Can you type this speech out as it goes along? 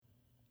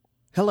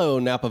Hello,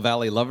 Napa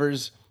Valley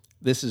lovers.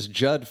 This is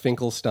Judd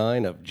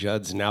Finkelstein of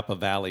Judd's Napa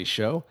Valley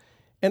Show,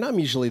 and I'm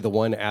usually the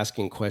one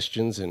asking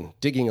questions and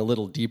digging a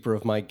little deeper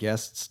of my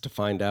guests to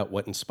find out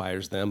what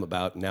inspires them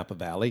about Napa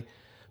Valley.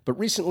 But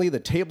recently, the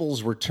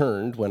tables were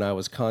turned when I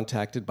was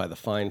contacted by the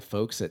fine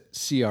folks at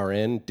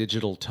CRN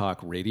Digital Talk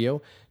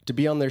Radio to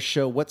be on their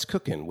show What's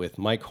Cookin' with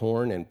Mike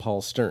Horn and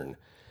Paul Stern.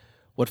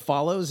 What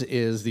follows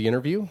is the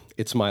interview.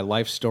 It's my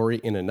life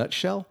story in a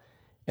nutshell,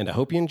 and I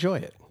hope you enjoy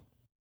it.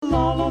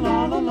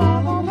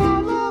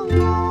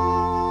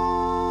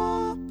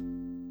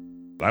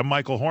 I'm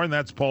Michael Horn.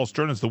 That's Paul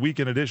Stern. It's the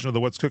weekend edition of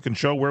the What's Cooking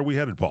Show. Where are we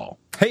headed, Paul?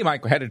 Hey,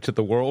 Mike, we're headed to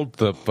the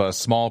world of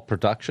small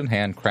production,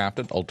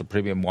 handcrafted,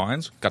 ultra-premium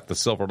wines. Got the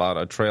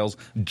Silverado Trails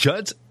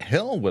Judd's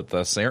Hill with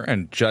us there,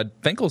 and Judd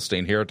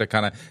Finkelstein here to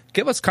kind of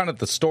give us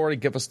the story,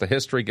 give us the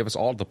history, give us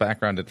all the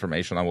background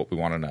information on what we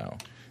want to know.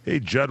 Hey,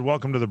 Judd,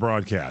 welcome to the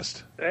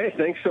broadcast. Hey,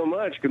 thanks so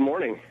much. Good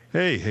morning.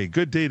 Hey,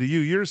 good day to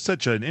you. You're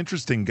such an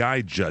interesting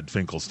guy, Judd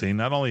Finkelstein.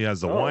 Not only has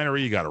the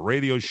winery, you got a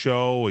radio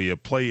show, you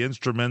play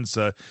instruments.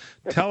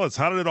 Tell us,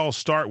 how did it all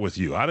start with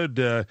you? How did,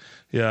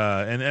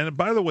 and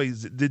by the way,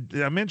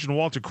 I mentioned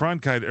Walter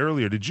Cronkite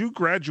earlier. Did you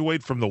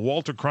graduate from the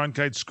Walter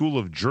Cronkite School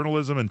of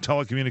Journalism and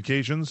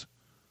Telecommunications?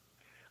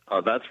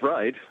 That's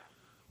right.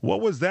 What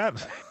was that?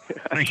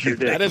 Thank you.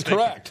 That is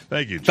correct.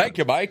 Thank you, Judd. Thank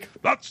you, Mike.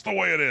 That's the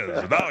way it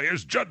is. Now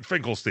here's Judd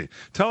Finkelstein.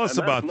 Tell us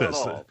about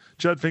this.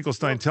 Judd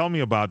Finkelstein, tell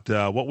me about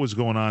what was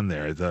going on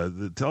there.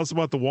 Tell us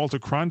about the Walter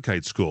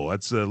Cronkite School.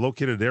 That's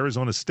located at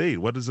Arizona State.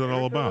 What is it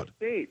all about?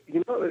 State.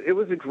 You know, it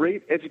was a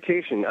great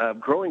education.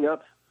 Growing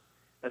up,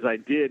 as I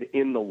did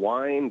in the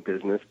wine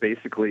business,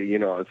 basically, you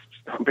know, I was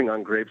stomping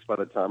on grapes by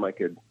the time I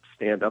could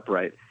stand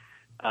upright.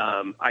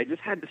 I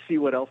just had to see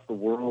what else the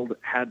world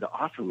had to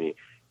offer me.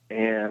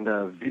 And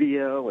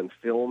video and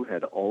film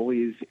had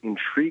always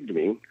intrigued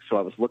me, so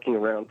I was looking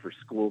around for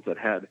schools that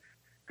had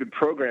good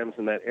programs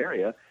in that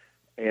area.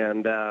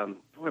 And,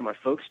 my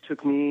folks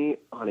took me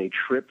on a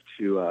trip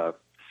to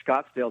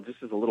Scottsdale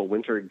just as a little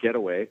winter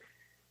getaway.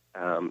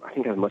 I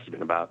think I must have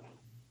been about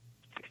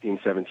 16,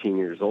 17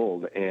 years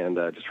old. And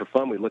just for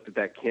fun, we looked at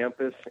that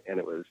campus, and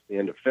it was the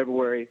end of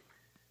February.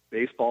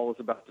 Baseball was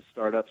about to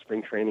start up,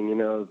 spring training, you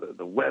know.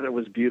 The weather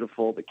was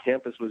beautiful. The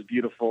campus was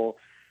beautiful.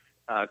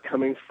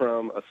 Coming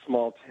from a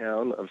small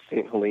town of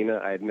St. Helena,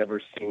 I had never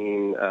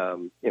seen,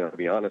 to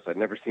be honest, I'd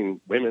never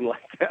seen women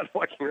like that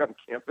walking around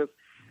campus.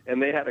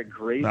 And they had a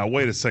great... Now,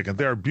 wait a second.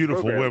 There are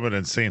beautiful women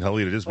in St.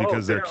 Helena just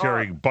because they're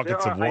carrying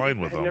buckets of wine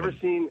with them.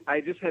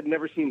 I just had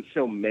never seen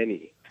so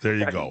many. There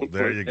you go.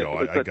 There you go.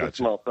 I got you.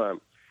 Small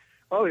time.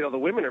 Oh, the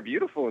women are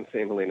beautiful in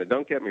St. Helena.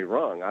 Don't get me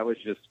wrong. I was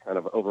just kind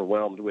of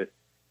overwhelmed with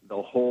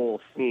the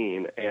whole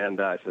scene, and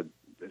I said,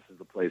 this is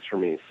the place for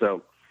me.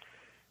 So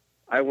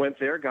I went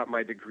there, got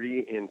my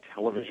degree in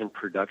television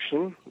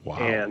production,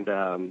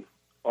 and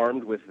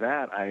armed with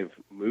that, I've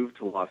moved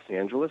to Los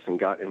Angeles and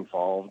got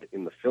involved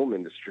in the film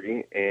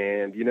industry.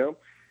 And,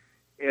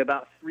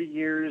 about 3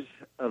 years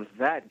of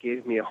that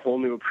gave me a whole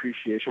new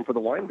appreciation for the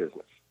wine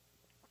business.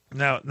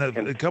 Now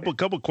a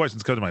couple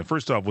questions come to mind.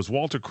 First off, was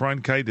Walter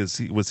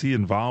Cronkite, was he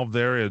involved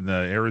there in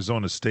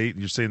Arizona State?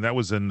 You're saying that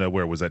was in,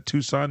 where was that,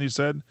 Tucson, you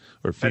said?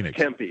 Or Phoenix?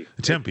 Tempe.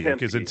 Tempe.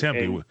 Okay, it's in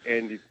Tempe.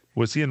 And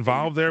was he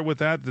involved there with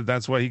that?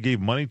 That's why he gave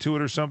money to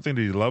it or something?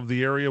 Did he love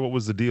the area? What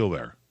was the deal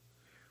there?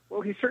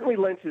 Well, he certainly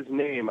lent his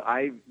name.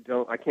 I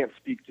can't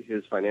speak to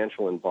his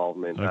financial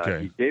involvement.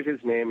 Okay. He gave his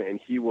name, and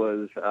he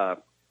was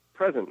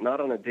present,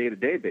 not on a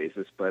day-to-day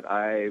basis, but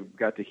I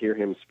got to hear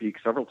him speak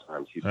several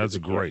times. That's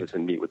great.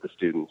 And meet with the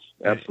students.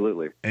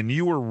 Absolutely. And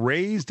you were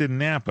raised in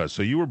Napa,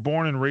 so you were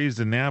born and raised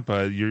in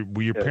Napa.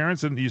 Were your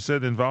parents, you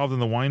said, involved in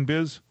the wine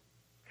biz?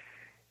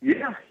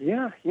 Yeah.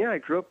 I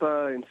grew up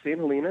in St.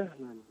 Helena,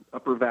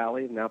 Upper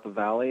Valley, Napa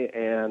Valley,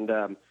 and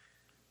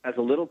as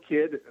a little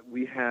kid,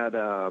 we had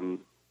our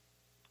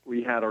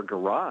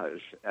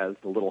garage as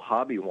the little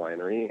hobby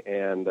winery,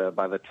 and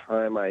by the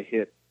time I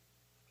hit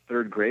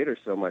third grade or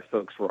so, my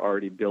folks were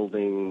already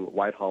building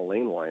Whitehall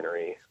Lane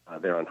Winery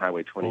there on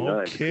Highway 29.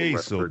 Okay,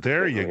 so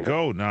there you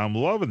go. Now I'm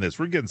loving this.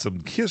 We're getting some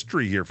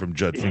history here from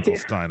Judd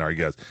Finkelstein, I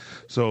guess.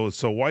 So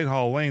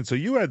Whitehall Lane. So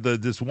you had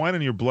this wine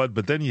in your blood,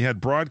 but then you had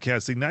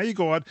broadcasting. Now you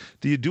go out.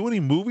 Do you do any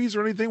movies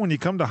or anything when you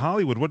come to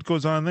Hollywood? What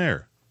goes on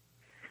there?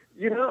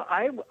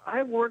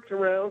 I worked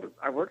around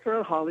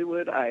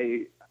Hollywood.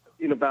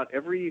 In about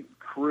every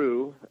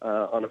crew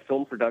on a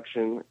film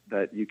production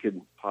that you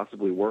could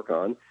possibly work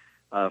on,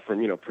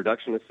 from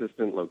production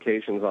assistant,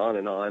 locations, on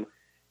and on.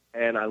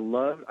 And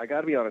I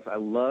got to be honest, I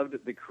loved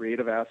the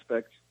creative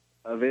aspect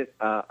of it.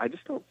 I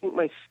just don't think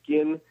my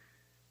skin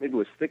maybe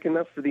was thick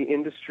enough for the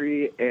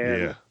industry.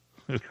 And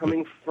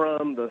coming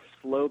from the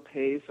slow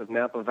pace of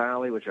Napa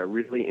Valley, which I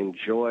really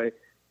enjoy,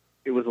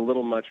 it was a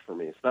little much for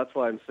me. So that's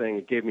why I'm saying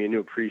it gave me a new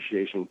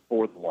appreciation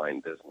for the wine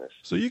business.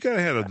 So you got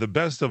to have the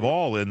best of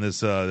all in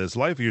this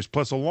life of yours.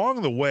 Plus,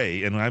 along the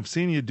way, and I've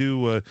seen you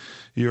do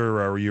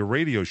your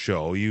radio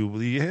show,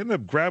 you end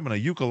up grabbing a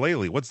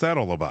ukulele. What's that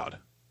all about?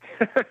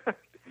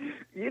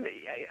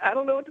 I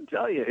don't know what to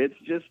tell you. It's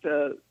just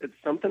it's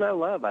something I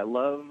love. I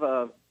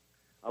love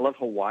I love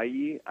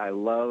Hawaii. I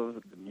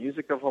love the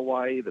music of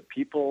Hawaii, the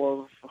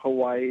people of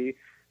Hawaii,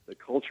 the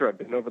culture. I've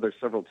been over there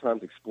several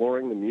times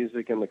exploring the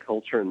music and the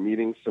culture and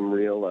meeting some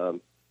real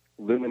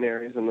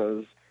luminaries in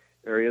those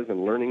areas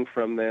and learning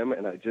from them.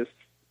 And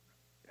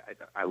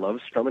I love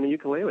strumming a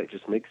ukulele. It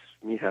just makes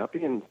me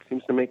happy and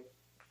seems to make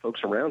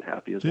folks around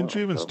happy as well. Didn't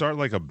you even start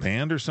like a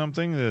band or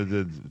something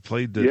that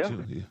played the...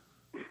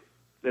 Yeah.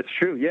 That's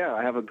true, yeah.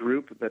 I have a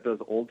group that does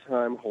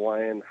old-time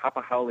Hawaiian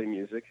hapa haole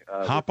music.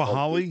 Hapa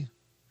haole?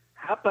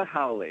 Hapa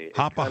haole.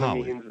 Hapa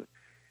haole.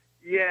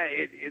 Yeah,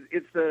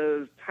 it's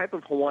a type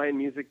of Hawaiian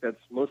music that's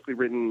mostly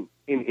written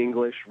in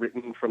English,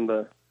 written from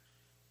the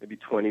maybe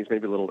 20s,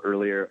 maybe a little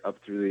earlier, up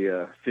through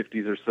the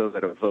 50s or so,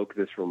 that evoke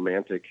this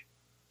romantic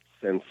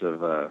sense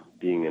of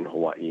being in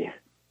Hawaii.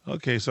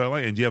 Okay, so I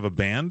like it. Do you have a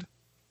band?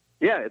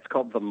 Yeah, it's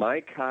called the Mai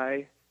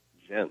Kai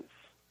Gents.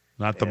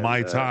 Not the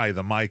Mai Tai,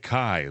 the Mai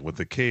Kai, with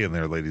the K in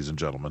there, ladies and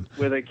gentlemen.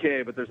 With a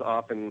K, but there's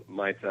often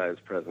Mai Tais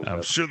present.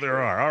 I'm sure there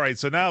are. All right,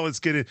 so now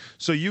let's get it.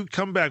 So you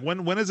come back.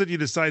 When is it you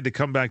decide to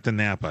come back to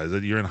Napa? Is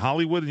it you're in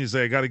Hollywood and you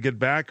say, I got to get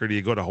back, or do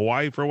you go to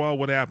Hawaii for a while?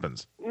 What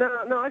happens? No,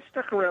 I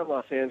stuck around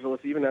Los Angeles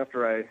even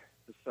after I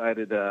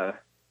decided that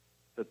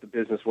the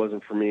business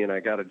wasn't for me, and I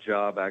got a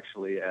job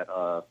actually at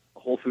a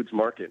Whole Foods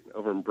market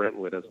over in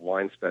Brentwood as a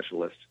wine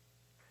specialist.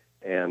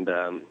 And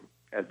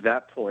at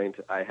that point,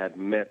 I had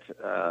met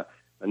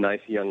a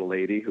nice young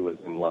lady who was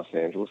in Los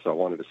Angeles, so I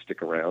wanted to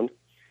stick around.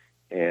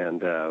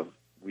 And I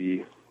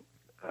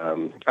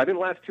didn't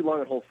last too long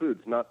at Whole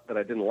Foods. Not that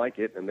I didn't like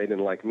it and they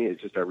didn't like me.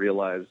 It's just I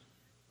realized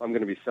if I'm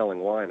going to be selling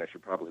wine, I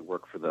should probably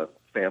work for the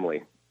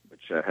family,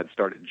 which had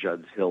started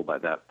Judd's Hill by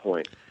that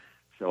point.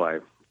 So I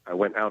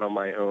went out on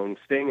my own,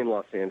 staying in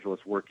Los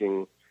Angeles,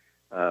 working,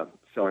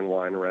 selling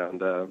wine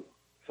around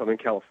Southern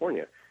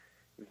California.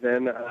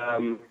 Then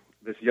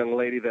this young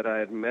lady that I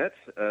had met,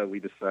 we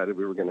decided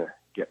we were going to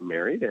get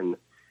married, and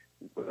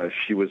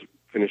she was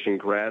finishing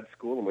grad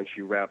school, and when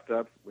she wrapped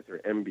up with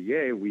her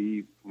MBA,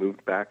 we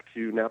moved back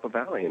to Napa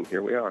Valley, and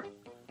here we are.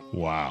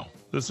 Wow.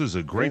 This is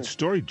a great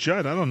story.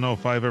 Judd, I don't know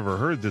if I've ever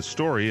heard this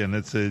story, and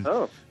it's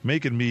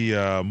making me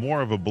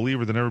more of a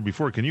believer than ever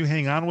before. Can you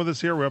hang on with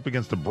us here? We're up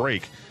against a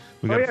break.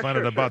 We got to find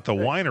out about the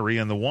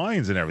winery and the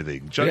wines and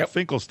everything. Judd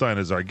Finkelstein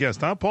is our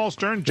guest. Huh, Paul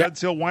Stern, Judd's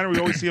Hill Winery. We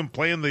always see him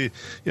playing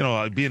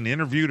being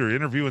interviewed or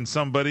interviewing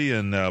somebody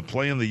and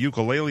playing the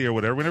ukulele or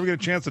whatever. We never get a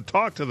chance to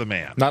talk to the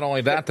man. Not only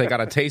that, they got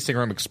a tasting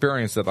room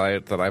experience that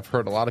I've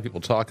heard a lot of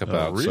people talk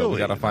about. Really? So we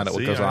got to find out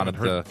what goes on at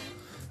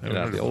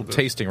the old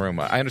tasting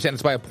room. I understand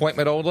it's by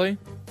appointment only?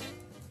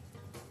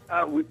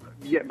 The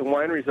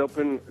winery's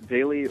open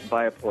daily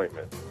by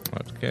appointment.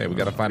 Okay, we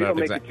got to find out.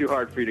 We don't make it too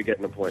hard for you to get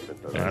an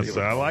appointment,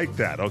 though. I like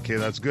that. Okay,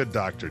 that's good,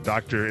 Doctor.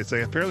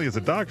 Apparently it's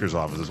a doctor's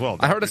office as well.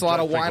 I heard it's a lot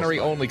of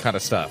winery-only kind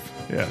of stuff.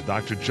 Yeah,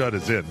 Dr. Judd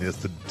is in. Yes,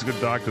 the good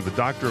doctor, the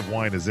doctor of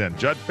wine is in.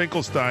 Judd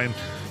Finkelstein,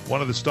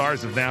 one of the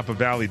stars of Napa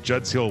Valley,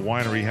 Judd's Hill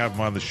Winery. Have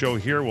him on the show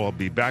here. We'll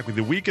be back with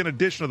the weekend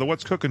edition of the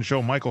What's Cooking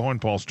Show. Michael Horn,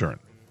 Paul Stern.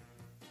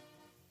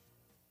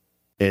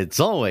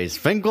 It's always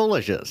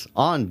Finkelicious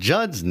on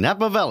Judd's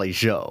Napa Valley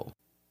Show.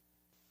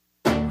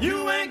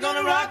 You ain't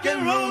gonna rock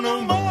and roll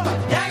no more.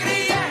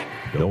 Yakety yak.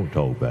 Don't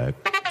talk back.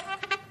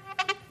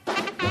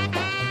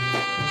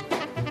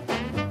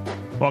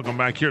 Welcome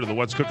back here to the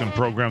What's Cooking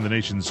program, the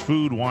nation's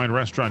food, wine,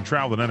 restaurant,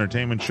 travel, and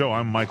entertainment show.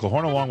 I'm Michael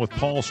Horn, along with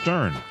Paul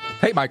Stern.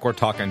 Hey, Mike, we're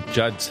talking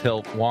Judd's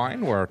Hill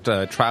Wine. We're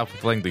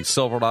traveling the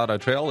Silverado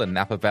Trail in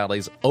Napa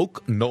Valley's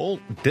Oak Knoll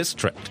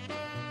District.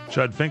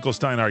 Judd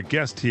Finkelstein, our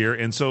guest here.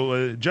 And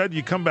so, Judd,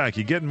 you come back,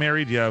 you get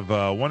married, you have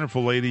a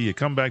wonderful lady, you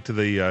come back to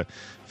the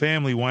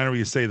family winery.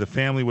 You say the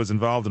family was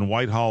involved in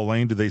Whitehall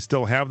Lane. Do they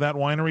still have that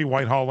winery,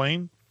 Whitehall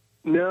Lane?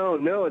 No,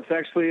 it's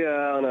actually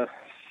on a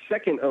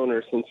second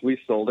owner since we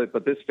sold it,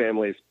 but this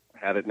family's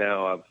had it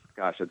now,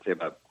 I'd say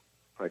about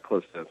probably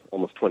close to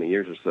almost 20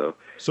 years or so.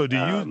 So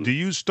do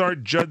you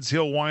start Judd's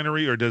Hill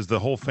Winery, or does the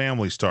whole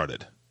family start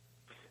it?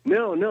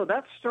 No,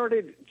 that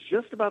started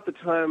just about the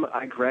time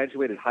I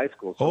graduated high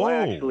school. So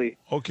I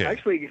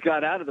actually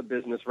got out of the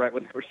business right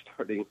when they were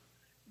starting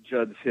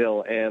Judd's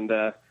Hill, and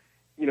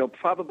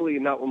probably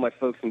not what my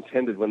folks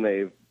intended when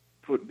they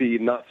put the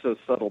not so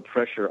subtle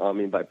pressure on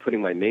me by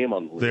putting my name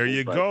on the label. There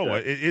you go.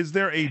 Is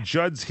there a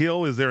Judd's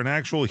Hill? Is there an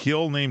actual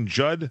hill named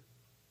Judd?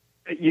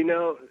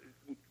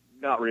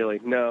 Not really.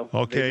 No.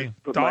 Okay. They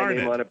just put my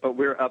name on it, but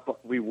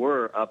we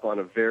were up on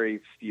a very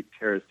steep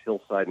terraced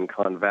hillside in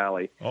Conn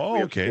Valley. Oh,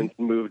 we okay. have since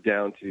moved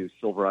down to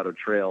Silverado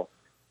Trail,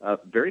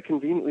 very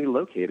conveniently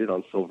located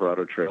on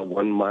Silverado Trail,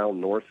 1 mile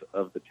north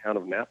of the town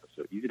of Napa.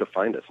 So easy to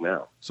find us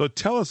now. So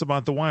tell us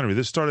about the winery.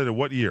 This started at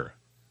what year?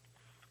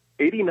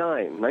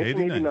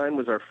 1989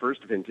 was our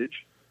first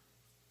vintage,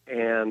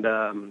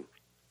 and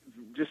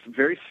just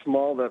very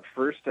small. That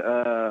first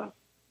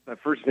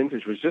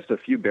vintage was just a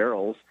few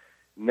barrels.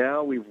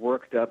 Now we've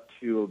worked up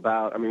to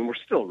about, we're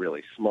still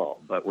really small,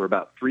 but we're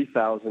about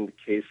 3,000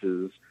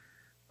 cases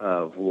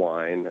of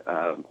wine,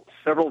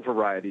 several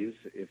varieties.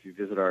 If you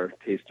visit our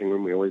tasting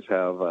room, we always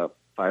have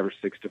 5 or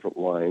 6 different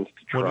wines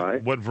to try.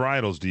 What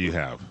varietals do you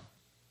have?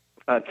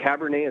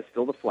 Cabernet is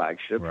still the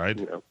flagship, right?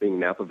 Being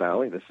Napa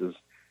Valley. This is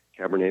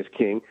Cabernet's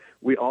king.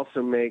 We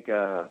also make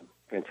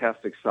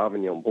fantastic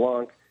Sauvignon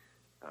Blanc,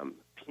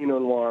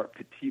 Pinot Noir,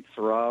 Petit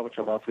Syrah, which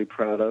I'm awfully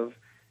proud of,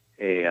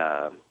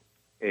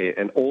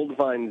 an Old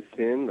Vine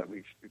Zin. That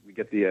we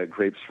get the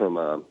grapes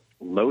from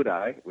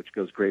Lodi, which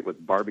goes great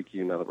with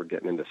barbecue now that we're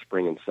getting into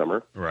spring and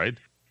summer. Right.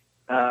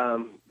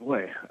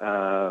 We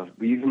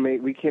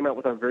came out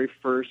with our very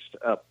first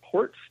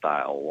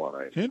port-style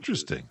wine.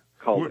 Interesting.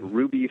 Called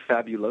Ruby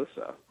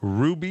Fabulosa.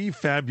 Ruby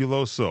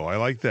Fabuloso. I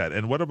like that.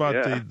 And what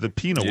about the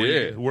Pinot?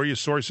 Yeah. Where are you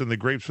sourcing the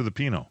grapes for the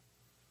Pinot?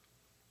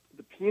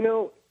 The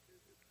Pinot,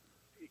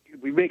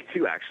 we make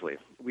two, actually.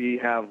 We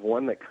have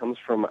one that comes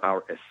from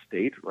our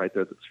estate right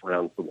there that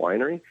surrounds the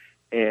winery,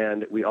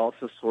 and we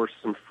also source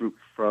some fruit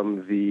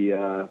from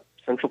the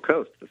Central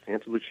Coast, the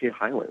Santa Lucia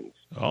Highlands.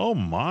 Oh,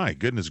 my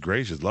goodness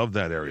gracious. Love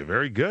that area.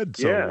 Very good.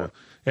 So, Yeah.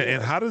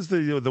 And how does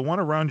the one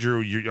around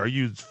are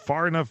you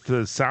far enough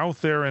to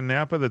south there in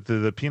Napa that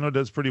the Pinot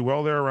does pretty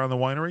well there around the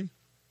winery?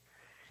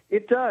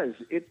 It does.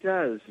 It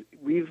does.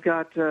 We've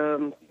got,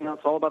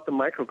 it's all about the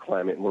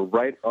microclimate. We're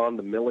right on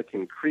the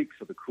Milliken Creek,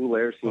 so the cool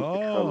air seems to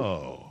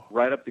come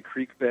right up the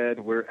creek bed.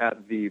 We're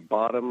at the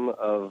bottom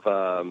of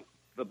the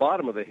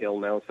hill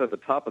now instead of the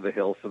top of the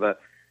hill, so that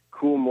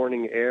cool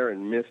morning air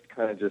and mist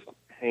kind of just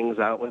hangs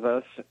out with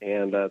us,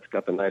 and it's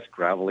got the nice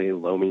gravelly,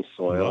 loamy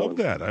soil. Love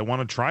that. I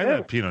want to try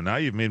that Pinot. Now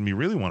you've made me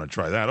really want to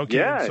try that. Okay.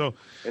 Yeah, so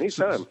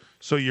anytime.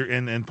 So you're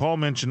and Paul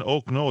mentioned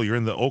Oak Knoll. You're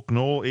in the Oak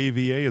Knoll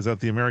AVA. Is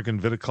that the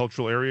American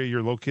viticultural area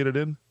you're located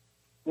in?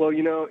 Well,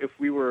 if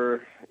we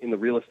were in the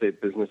real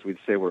estate business, we'd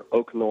say we're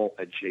Oak Knoll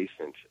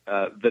adjacent.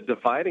 The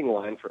dividing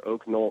line for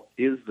Oak Knoll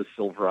is the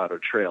Silverado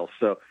Trail.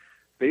 So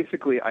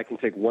basically, I can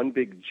take one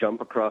big jump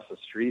across the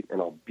street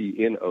and I'll be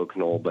in Oak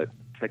Knoll, but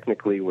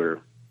technically we're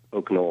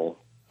Oak Knoll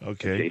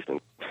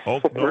adjacent.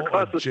 Oak Knoll we're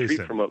across the adjacent.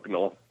 street from Oak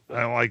Knoll.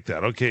 I like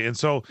that. Okay, and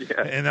so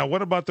and now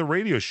what about the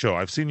radio show?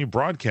 I've seen you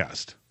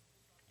broadcast.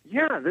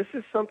 Yeah, this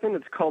is something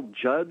that's called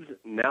Judd's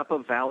Napa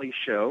Valley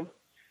Show,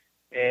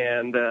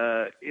 and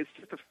it's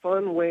just a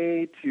fun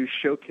way to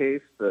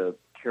showcase the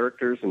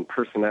characters and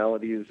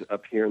personalities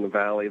up here in the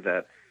valley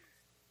that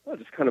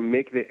just kind of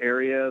make the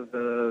area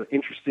the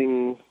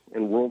interesting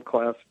and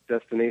world-class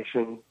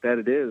destination that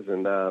it is.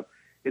 And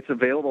it's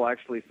available,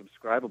 actually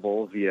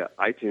subscribable via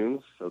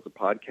iTunes, so it's a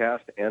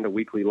podcast and a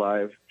weekly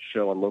live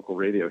show on local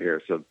radio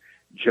here. So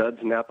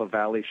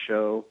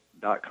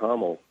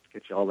JuddsNapaValleyShow.com will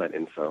get you all that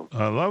info.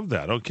 I love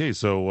that. Okay,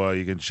 so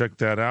you can check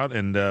that out.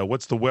 And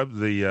what's the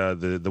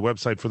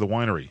website for the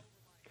winery?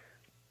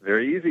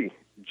 Very easy,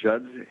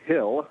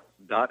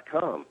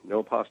 JuddsHill.com. No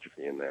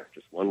apostrophe in there,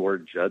 just one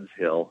word,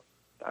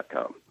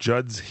 JuddsHill.com.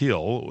 Judd's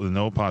Hill, with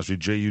no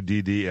apostrophe,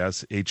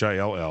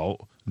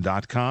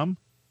 JUDDSHILL.com?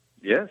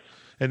 Yes.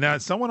 And now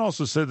someone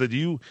also said that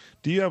do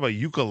you have a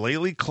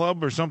ukulele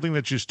club or something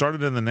that you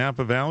started in the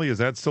Napa Valley? Is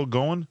that still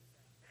going?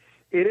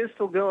 It is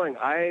still going.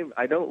 I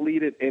don't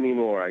lead it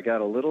anymore. I got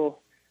a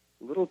little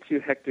too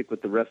hectic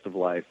with the rest of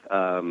life,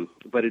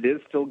 but it is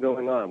still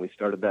going on. We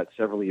started that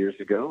several years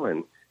ago,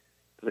 and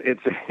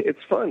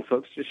it's fun.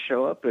 Folks just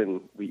show up and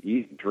we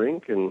eat,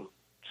 drink, and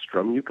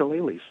strum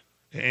ukuleles.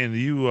 And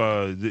you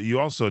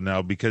also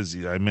now, because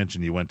I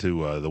mentioned you went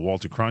to the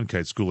Walter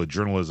Cronkite School of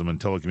Journalism and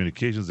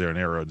Telecommunications there in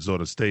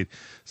Arizona State,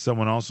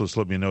 someone also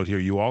slipped me a note here.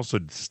 You also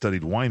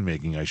studied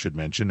winemaking, I should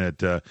mention, at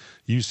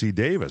UC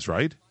Davis,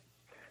 right?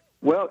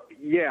 Well,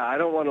 yeah, I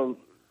don't want to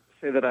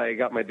say that I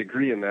got my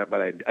degree in that,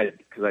 but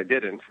because I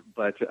didn't.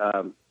 But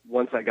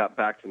once I got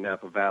back to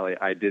Napa Valley,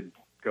 I did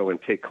go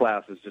and take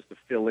classes just to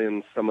fill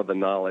in some of the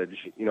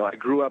knowledge. I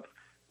grew up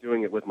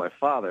doing it with my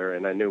father,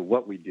 and I knew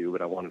what we do,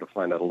 but I wanted to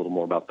find out a little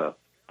more about the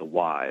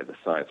why, the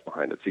science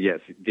behind it. So, yes,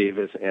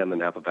 Davis and the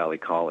Napa Valley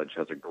College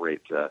has a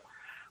great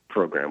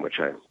program, which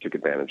I took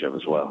advantage of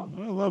as well.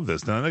 I love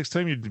this. Now, next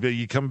time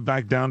you come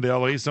back down to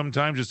L.A.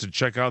 sometime just to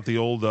check out the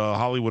old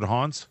Hollywood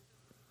haunts?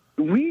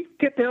 We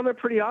get down there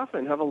pretty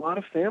often, have a lot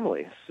of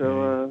family.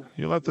 So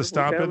you'll have to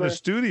stop in the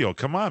studio.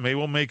 Come on, maybe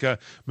we'll make a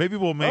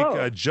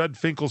Judd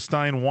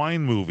Finkelstein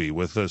wine movie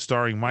with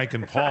starring Mike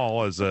and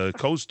Paul as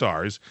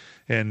co-stars,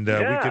 and we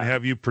can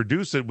have you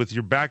produce it with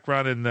your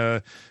background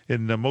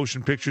in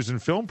motion pictures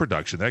and film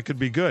production. That could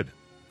be good.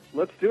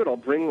 Let's do it.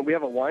 We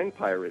have a wine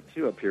pirate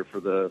too up here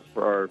for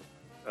our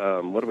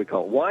what do we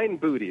call it? Wine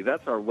Booty.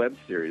 That's our web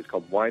series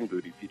called Wine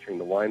Booty, featuring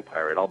the wine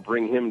pirate. I'll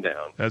bring him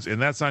down.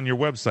 That's on your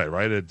website,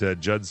 right, at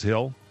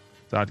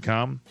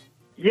JuddsHill.com?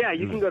 Yeah,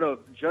 you can go to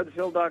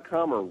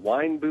JuddsHill.com or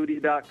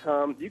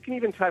WineBooty.com. You can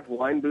even type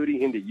Wine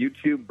Booty into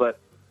YouTube, but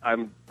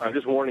I'm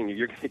just warning you,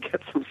 you're going to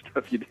get some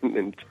stuff you didn't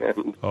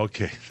intend.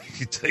 Okay,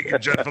 you take a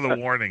Judd for the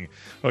warning.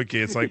 Okay,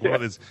 it's like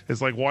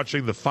it's like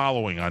watching The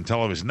Following on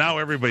television. Now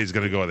everybody's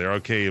going to go there.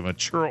 Okay,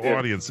 mature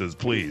audiences,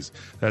 please.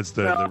 That's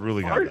the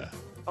ruling on that.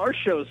 Our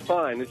show's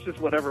fine. It's just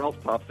whatever else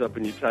pops up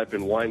when you type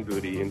in Wine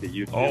Booty into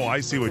YouTube. Oh,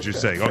 I see what you're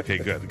saying. Okay,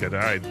 good. All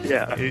right.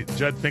 Yeah. Hey,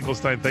 Judd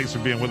Finkelstein, thanks for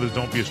being with us.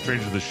 Don't be a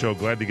stranger to the show.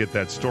 Glad to get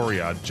that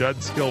story out.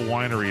 Judd's Hill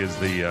Winery is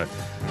the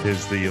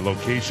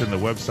location. The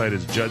website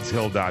is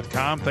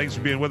JuddsHill.com. Thanks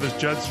for being with us,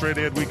 Judd. Straight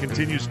ahead, we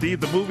continue. Steve,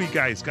 the movie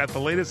guy's got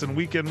the latest in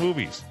weekend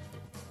movies.